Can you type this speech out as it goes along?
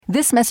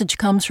This message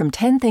comes from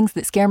 10 Things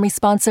That Scare Me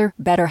sponsor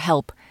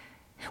BetterHelp.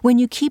 When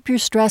you keep your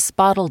stress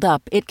bottled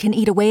up, it can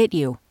eat away at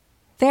you.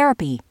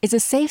 Therapy is a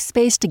safe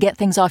space to get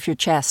things off your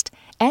chest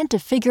and to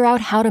figure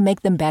out how to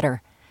make them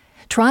better.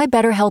 Try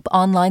BetterHelp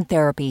Online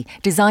Therapy,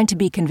 designed to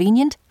be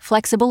convenient,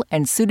 flexible,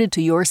 and suited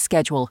to your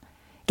schedule.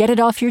 Get it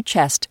off your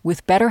chest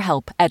with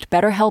BetterHelp at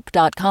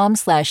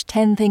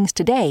betterhelp.com/10things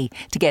today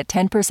to get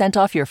 10%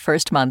 off your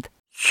first month.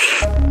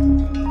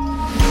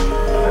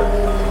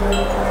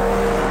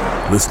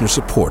 Listener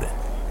supported.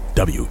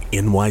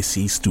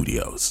 WNYC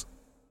Studios.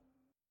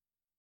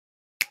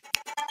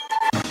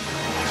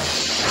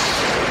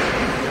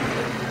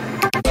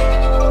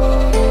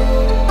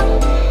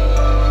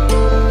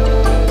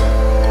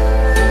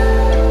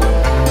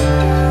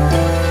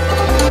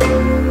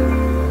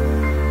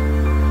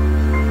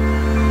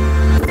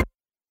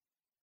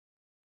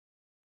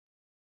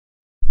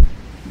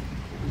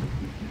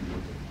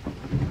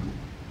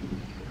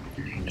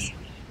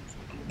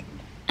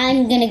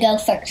 I'm gonna go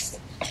first.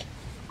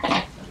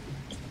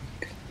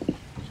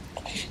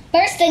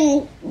 First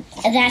thing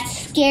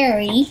that's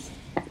scary,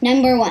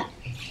 number 1,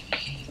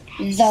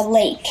 the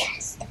lake.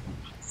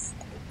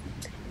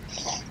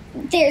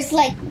 There's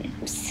like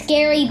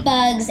scary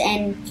bugs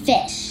and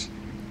fish,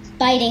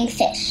 biting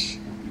fish.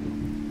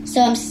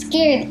 So I'm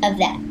scared of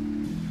that.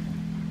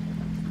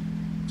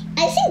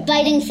 I think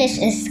biting fish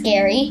is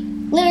scary.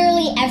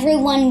 Literally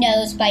everyone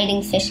knows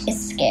biting fish is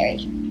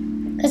scary.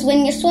 Because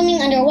when you're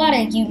swimming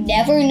underwater, you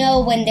never know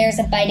when there's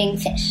a biting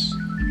fish.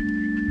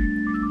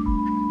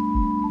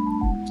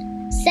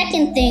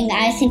 Second thing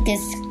I think is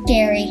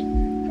scary,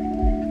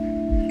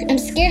 I'm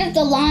scared of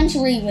the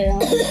laundry room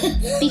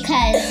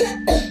because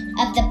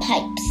of the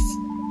pipes.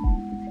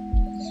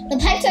 The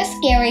pipes are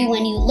scary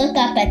when you look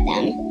up at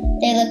them.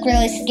 They look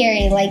really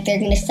scary, like they're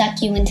going to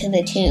suck you into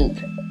the tube.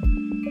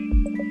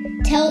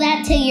 Tell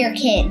that to your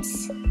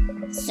kids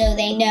so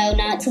they know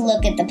not to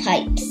look at the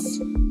pipes.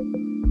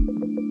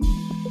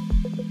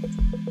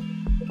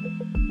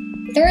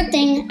 Third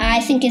thing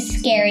I think is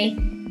scary,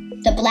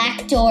 the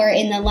black door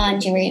in the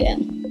laundry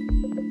room.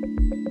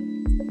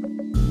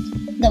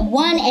 The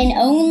one and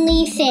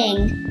only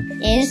thing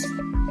is,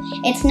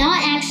 it's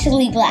not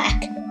actually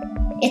black.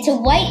 It's a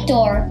white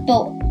door,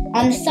 but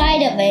on the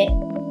side of it,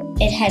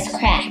 it has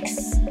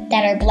cracks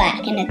that are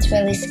black, and it's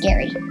really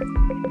scary.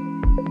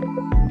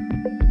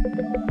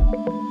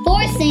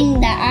 Fourth thing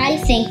that I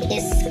think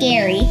is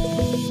scary,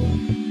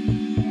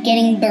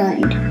 getting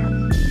burned.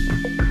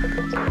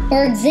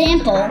 For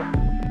example,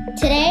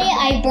 today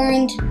I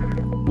burned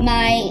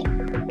my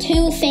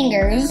 2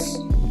 fingers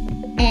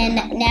and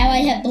now I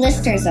have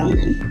blisters on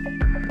them.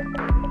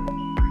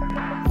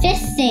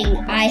 Fifth thing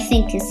I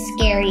think is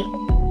scary,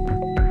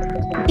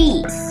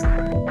 bees.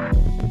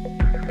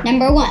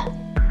 Number 1,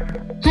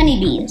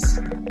 honeybees.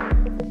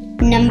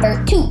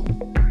 Number 2,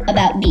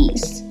 about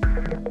bees,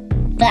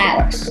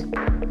 flowers.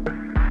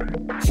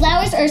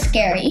 Flowers are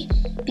scary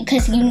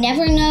because you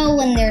never know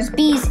when there's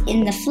bees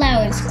in the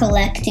flowers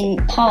collecting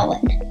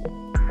pollen.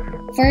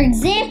 For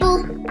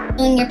example,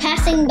 when you're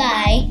passing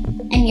by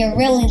and you're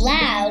really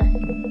loud,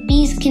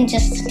 bees can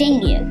just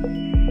sting you.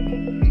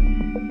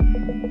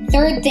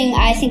 Third thing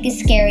I think is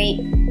scary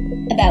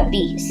about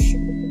bees,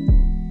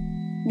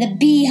 the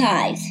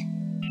beehive.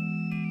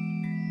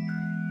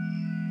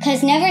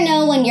 Because never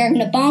know when you're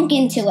going to bonk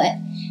into it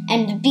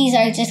and the bees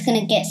are just going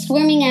to get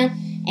swarming out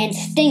and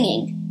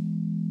stinging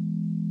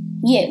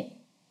you.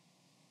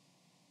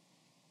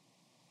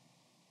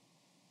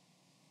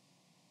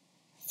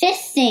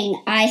 Fifth thing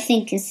I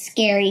think is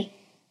scary,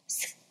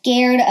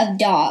 scared of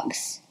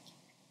dogs.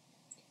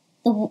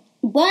 The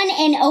one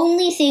and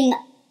only thing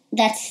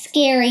that's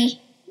scary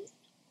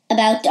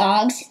about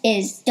dogs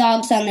is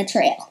dogs on the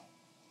trail.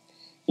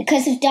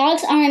 Because if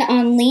dogs aren't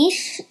on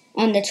leash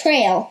on the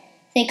trail,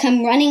 they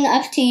come running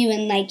up to you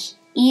and like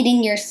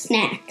eating your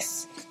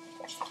snacks.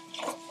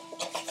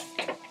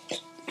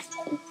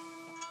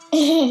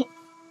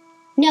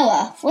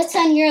 Noah, what's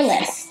on your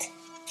list?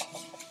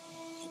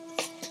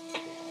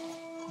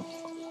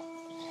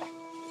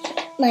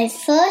 My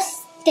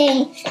first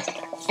thing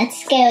that's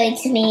scary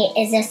to me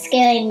is a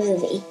scary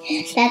movie.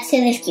 Back to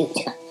the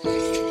Future.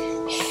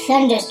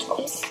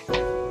 Thunderstorms.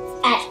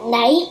 At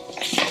night,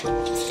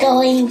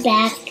 going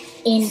back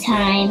in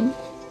time,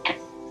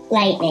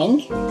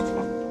 lightning.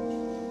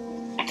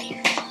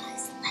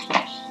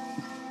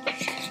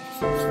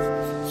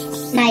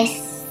 My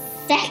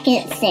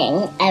second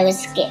thing I was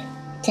scared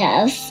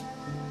of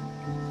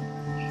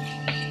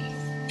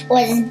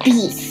was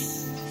bees.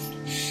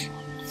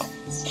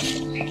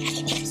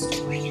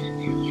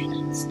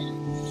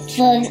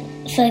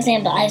 For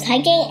example, I was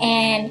hiking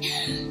and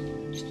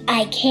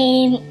I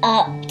came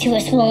up to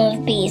a swarm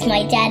of bees.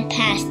 My dad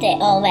passed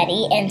it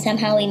already and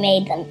somehow we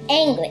made them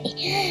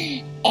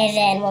angry. And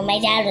then when my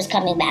dad was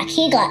coming back,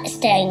 he got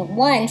stung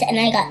once and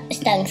I got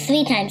stung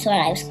 3 times when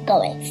I was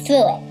going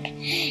through it.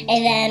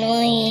 And then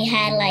when we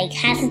had like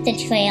half of the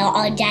trail,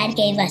 our dad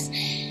gave us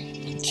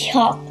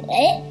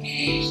chocolate.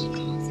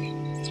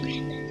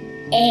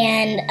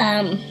 And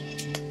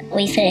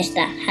we finished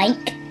that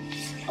hike.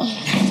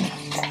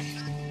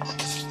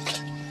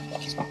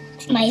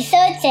 My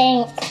third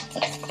thing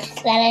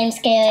that I'm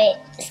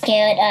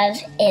scared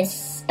of is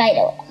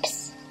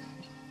spiderwebs.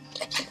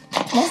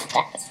 What's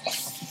that?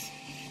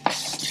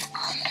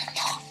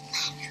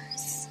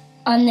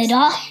 On the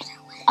dock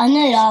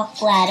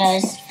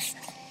ladders,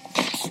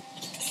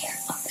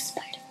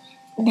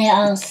 there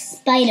are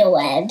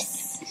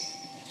spiderwebs.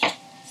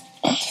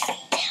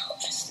 Tell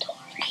the story.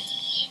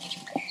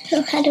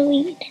 How do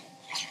we?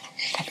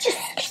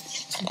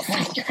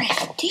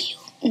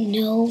 Do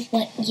you know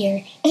what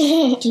year?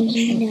 Okay,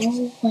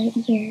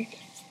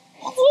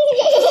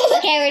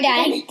 we're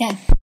done. Done.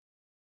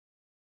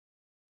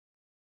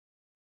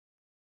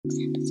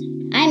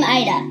 I'm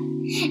Ida.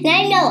 And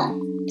I'm Noah.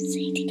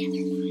 Say together.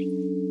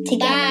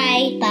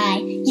 Bye.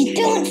 Bye. You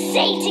don't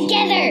say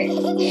together.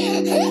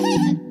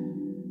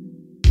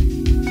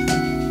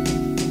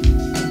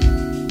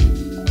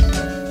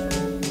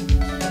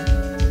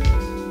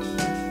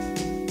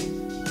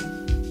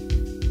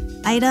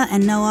 Ida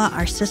and Noah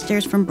are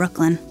sisters from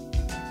Brooklyn.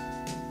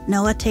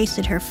 Noah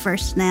tasted her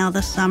first snail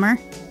this summer,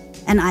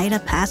 and Ida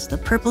passed the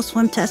purple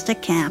swim test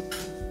at camp.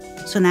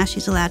 So now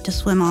she's allowed to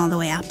swim all the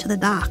way out to the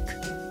dock.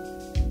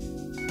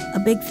 A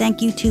big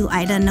thank you to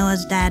Ida and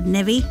Noah's dad,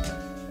 Nivi.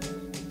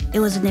 It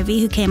was Nivi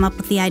who came up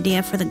with the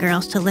idea for the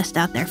girls to list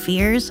out their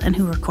fears and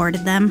who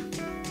recorded them.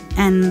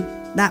 And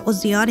that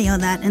was the audio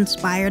that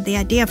inspired the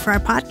idea for our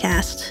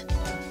podcast.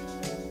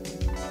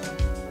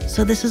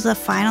 So this is the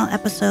final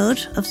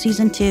episode of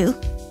season 2.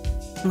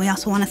 We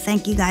also want to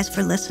thank you guys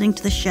for listening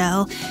to the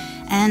show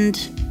and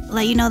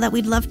let you know that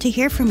we'd love to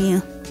hear from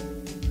you.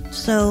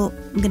 So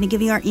I'm going to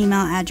give you our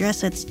email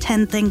address. It's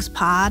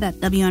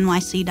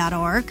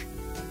 10thingspod@wnyc.org.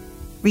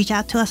 Reach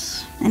out to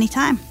us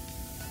anytime.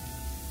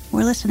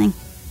 We're listening.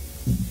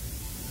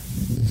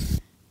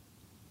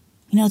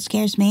 You know what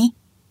scares me?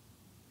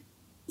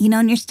 You know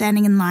when you're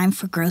standing in line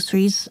for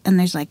groceries and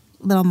there's like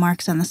little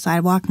marks on the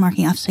sidewalk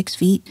marking off 6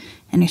 feet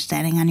and you're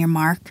standing on your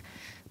mark,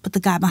 but the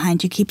guy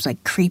behind you keeps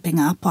like creeping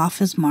up off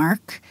his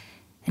mark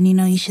and you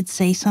know you should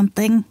say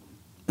something,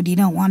 but you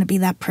don't want to be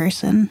that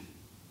person.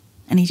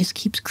 And he just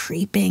keeps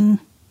creeping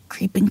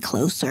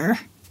closer.